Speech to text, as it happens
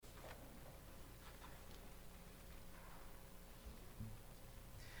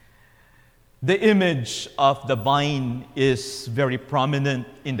The image of the vine is very prominent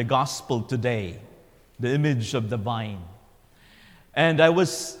in the gospel today. The image of the vine. And I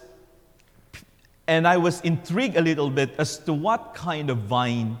was intrigued a little bit as to what kind of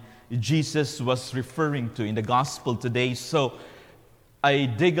vine Jesus was referring to in the gospel today. So I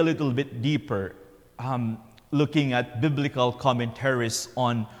dig a little bit deeper, looking at biblical commentaries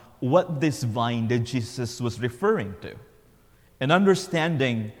on what this vine that Jesus was referring to. And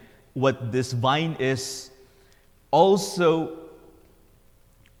understanding what this vine is would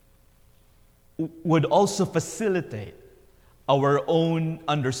also facilitate our own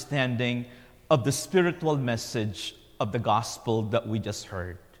understanding of the spiritual message of the gospel that we just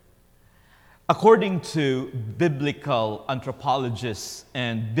heard. According to biblical anthropologists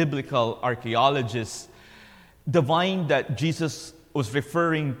and biblical archaeologists, the vine that Jesus was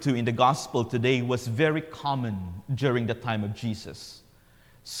referring to in the gospel today was very common during the time of Jesus.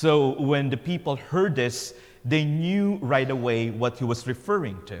 So when the people heard this, they knew right away what he was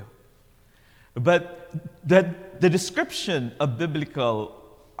referring to. But the description of biblical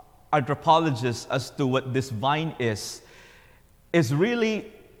anthropologists as to what this vine is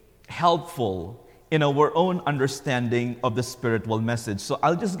really helpful in our own understanding of the spiritual message. So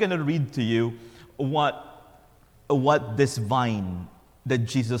I'm just going to read to you what this vine that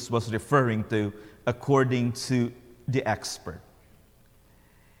Jesus was referring to according to the expert.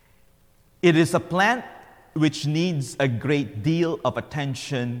 It is a plant which needs a great deal of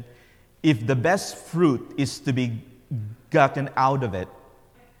attention if the best fruit is to be gotten out of it.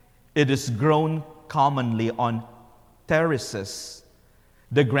 It is grown commonly on terraces.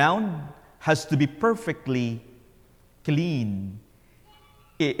 The ground has to be perfectly clean.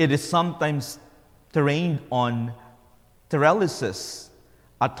 It is sometimes terrained on trellises,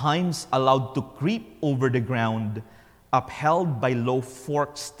 at times allowed to creep over the ground, upheld by low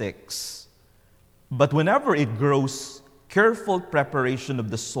forked sticks. But whenever it grows, careful preparation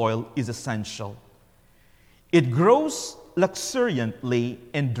of the soil is essential. It grows luxuriantly,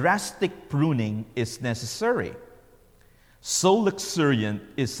 and drastic pruning is necessary. So luxuriant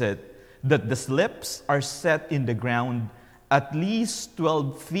is it that the slips are set in the ground at least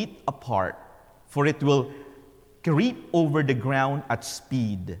 12 feet apart, for it will creep over the ground at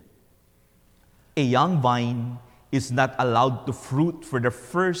speed. A young vine is not allowed to fruit for the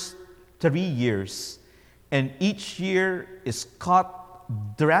first 3 years, and each year is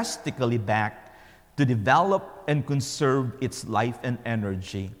cut drastically back to develop and conserve its life and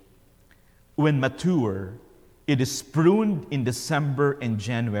energy. When mature, it is pruned in December and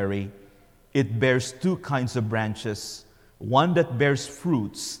January. It bears 2 kinds of branches, one that bears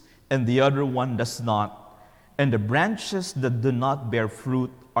fruits and the other one does not. And the branches that do not bear fruit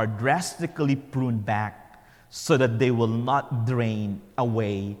are drastically pruned back so that they will not drain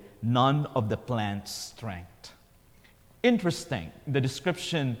away none of the plant's strength. Interesting, the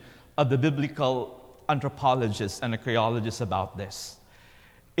description of the biblical anthropologists and archaeologists about this.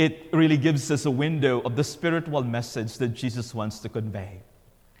 It really gives us a window of the spiritual message that Jesus wants to convey.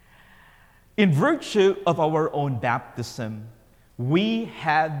 In virtue of our own baptism, we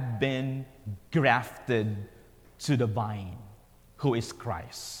have been grafted to the vine, who is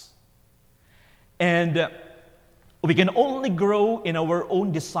Christ. And we can only grow in our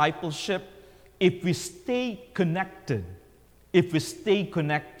own discipleship if we stay connected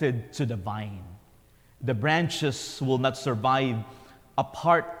to the vine. The branches will not survive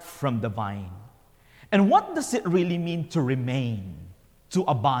apart from the vine. And what does it really mean to remain, to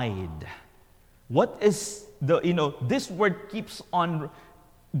abide? What is this word keeps on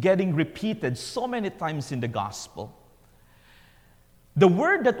getting repeated so many times in the gospel. The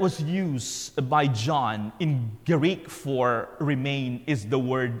word that was used by John in Greek for remain is the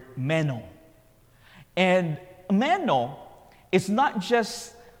word meno. And meno is not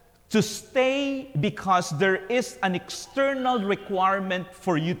just to stay because there is an external requirement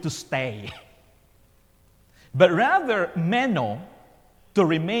for you to stay. But rather, meno, to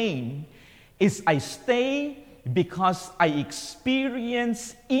remain, is I stay because I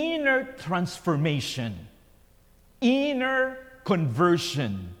experience inner transformation, inner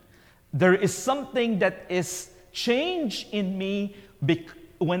conversion. There is something that is changed in me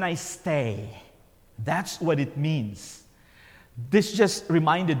when I stay. That's what it means. This just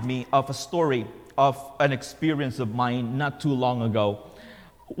reminded me of a story of an experience of mine not too long ago.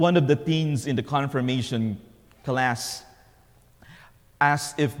 One of the teens in the confirmation class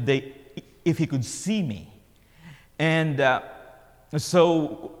asked if he could see me. And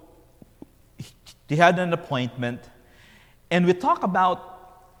so he had an appointment, and we talked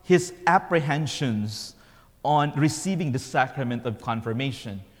about his apprehensions on receiving the sacrament of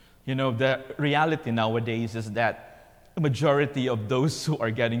confirmation. The reality nowadays is that a majority of those who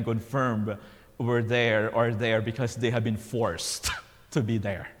are getting confirmed are there because they have been forced to be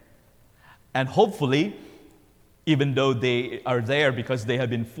there. And hopefully, even though they are there because they have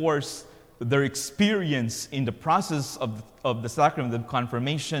been forced, their experience in the process of the sacrament of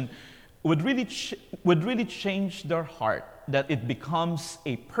confirmation would really change their heart, that it becomes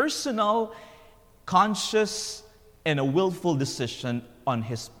a personal, conscious, and a willful decision on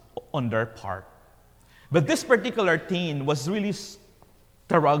their part. But this particular teen was really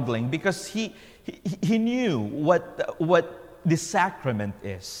struggling because he knew what the sacrament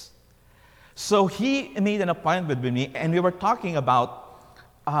is. So he made an appointment with me, and we were talking about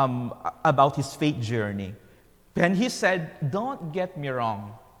his faith journey. And he said, "Don't get me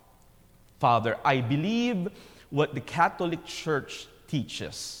wrong, Father, I believe what the Catholic Church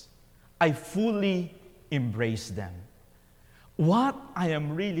teaches. I fully embrace them. What I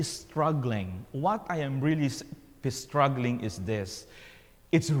am really struggling is this: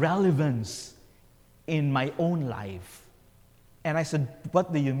 its relevance in my own life." And I said,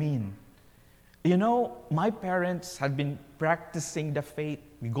 "What do you mean?" My parents had been practicing the faith,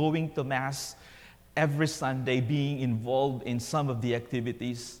 going to Mass every Sunday, being involved in some of the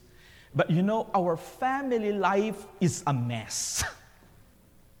activities. But our family life is a mess.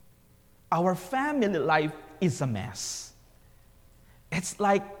 Our family life is a mess. It's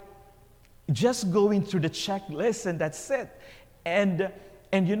like just going through the checklist and that's it. And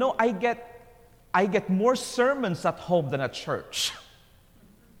I get more sermons at home than at church.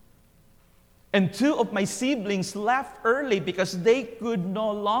 And 2 of my siblings left early because they could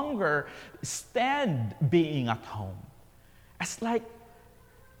no longer stand being at home. It's like,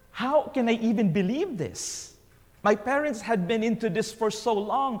 how can I even believe this? My parents had been into this for so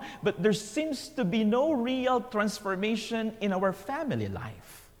long, but there seems to be no real transformation in our family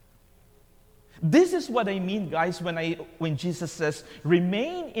life. This is what I mean, guys, when Jesus says,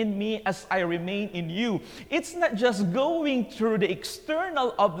 "Remain in me as I remain in you." It's not just going through the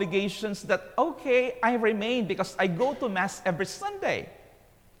external obligations that, okay, I remain because I go to Mass every Sunday.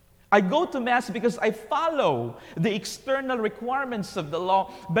 I go to Mass because I follow the external requirements of the law,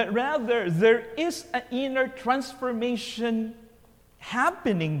 but rather there is an inner transformation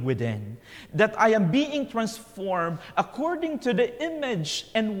happening within, that I am being transformed according to the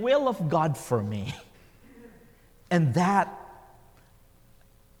image and will of God for me. And that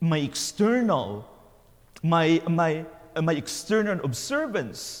my external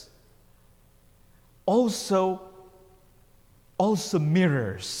observance also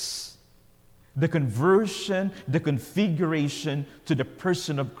mirrors the conversion, the configuration to the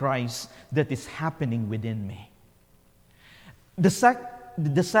person of Christ that is happening within me. The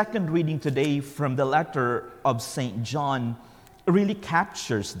second reading today from the letter of St. John really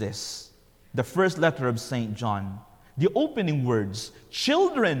captures this. The first letter of St. John, the opening words,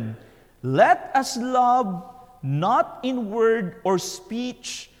 "Children, let us love not in word or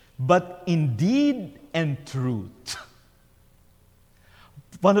speech, but in deed and truth."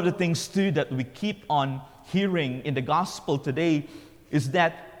 One of the things too that we keep on hearing in the gospel today is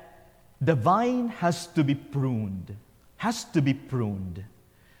that the vine has to be pruned.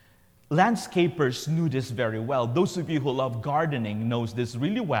 Landscapers knew this very well. Those of you who love gardening knows this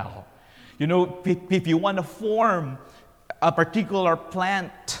really well. If you want to form a particular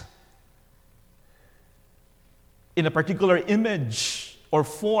plant in a particular image or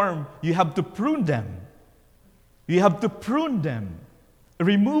form, you have to prune them. Removing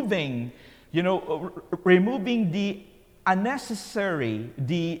the unnecessary,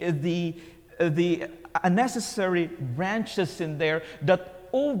 the unnecessary branches in there that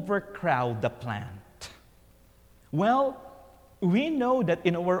overcrowd the plant. Well, we know that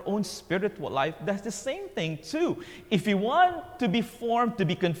in our own spiritual life, that's the same thing too. If we want to be formed, to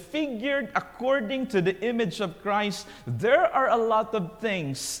be configured according to the image of Christ, there are a lot of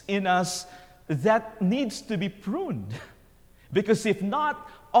things in us that needs to be pruned. Because if not,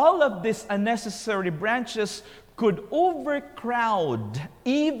 all of these unnecessary branches could overcrowd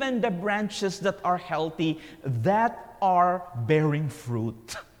even the branches that are healthy, that are bearing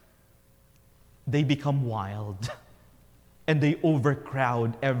fruit. They become wild and they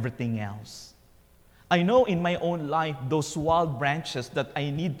overcrowd everything else. I know in my own life those wild branches that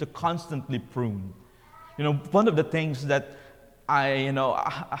I need to constantly prune. One of the things that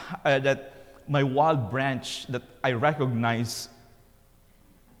that my wild branch that I recognize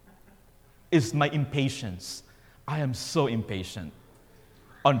is my impatience. I am so impatient.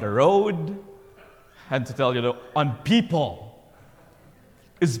 On the road, and to tell you, on people,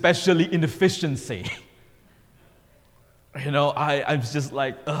 especially inefficiency. I was just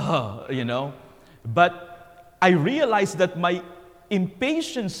like, ugh. But I realized that my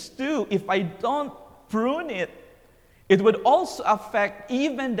impatience too, if I don't prune it, it would also affect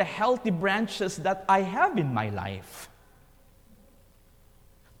even the healthy branches that I have in my life.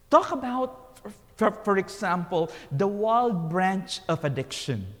 Talk about, for example, the wild branch of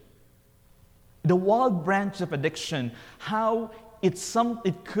addiction. The wild branch of addiction, how it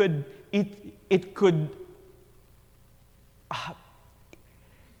could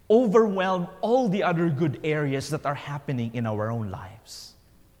overwhelm all the other good areas that are happening in our own lives.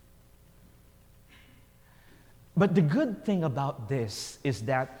 But the good thing about this is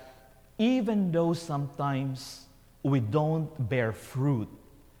that even though sometimes we don't bear fruit,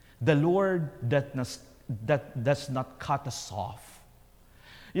 the Lord that does not cut us off.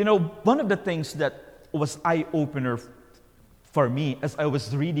 One of the things that was eye-opener for me as I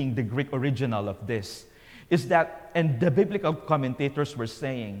was reading the Greek original of this is that, and the biblical commentators were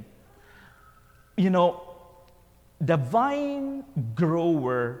saying, the vine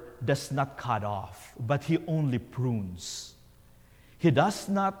grower does not cut off, but he only prunes. He does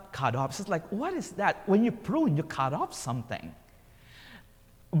not cut off. It's like, what is that? When you prune, you cut off something.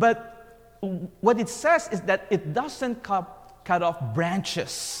 But what it says is that it doesn't cut off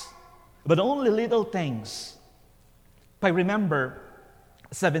branches, but only little things. I remember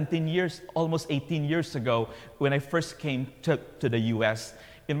 17 years, almost 18 years ago, when I first came to the U.S.,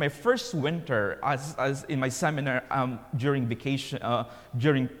 in my first winter, as in my seminar during vacation,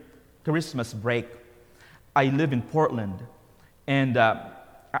 during Christmas break, I live in Portland, and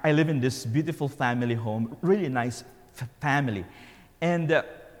I live in this beautiful family home, really nice family, and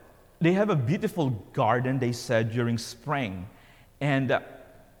they have a beautiful garden, they said, during spring, and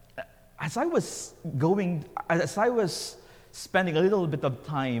as I was spending a little bit of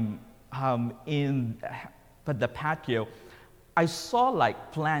time in the patio, I saw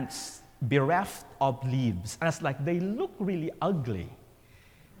like plants bereft of leaves, and it's like they look really ugly.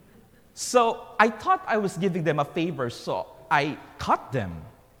 So I thought I was giving them a favor, so I cut them.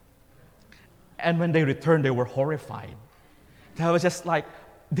 And when they returned, they were horrified. I was just like,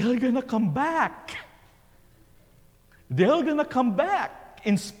 they're gonna come back. They're gonna come back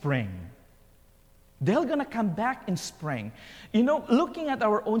in spring. They're going to come back in spring. Looking at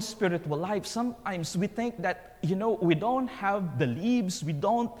our own spiritual life, sometimes we think that, we don't have the leaves, we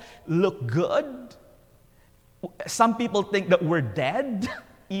don't look good. Some people think that we're dead,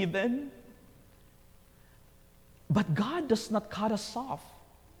 even. But God does not cut us off,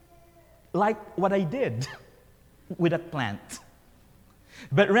 like what I did with that plant.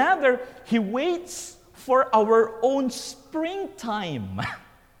 But rather, He waits for our own springtime.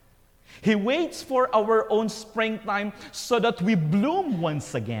 He waits for our own springtime so that we bloom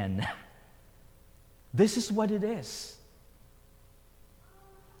once again. This is what it is.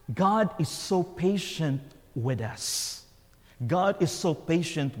 God is so patient with us. God is so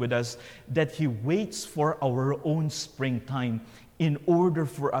patient with us that He waits for our own springtime in order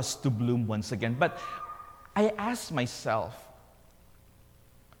for us to bloom once again. But I ask myself,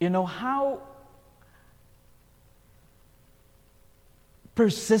 how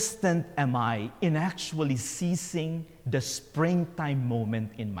persistent am I in actually seizing the springtime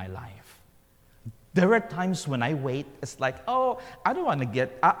moment in my life? There are times when I wait. It's like, I don't want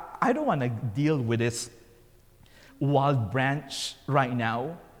to deal with this wild branch right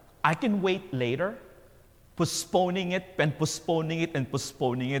now. I can wait later, postponing it and postponing it and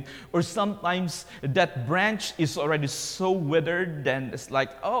postponing it. Or sometimes that branch is already so withered, then it's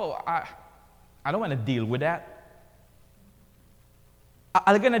like, I don't want to deal with that.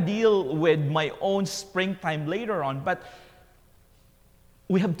 I'm going to deal with my own springtime later on, but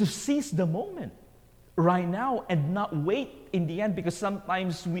we have to seize the moment right now and not wait in the end, because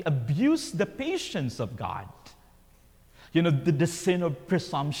sometimes we abuse the patience of God. The sin of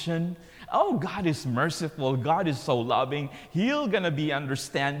presumption. God is merciful. God is so loving. He's going to be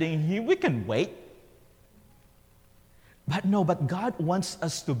understanding. We can wait. But God wants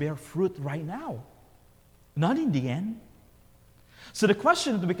us to bear fruit right now, not in the end. So the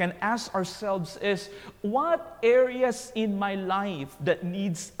question that we can ask ourselves is, what areas in my life that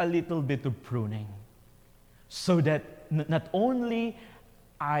needs a little bit of pruning? So that not only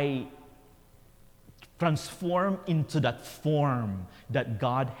I transform into that form that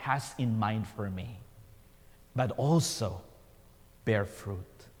God has in mind for me, but also bear fruit.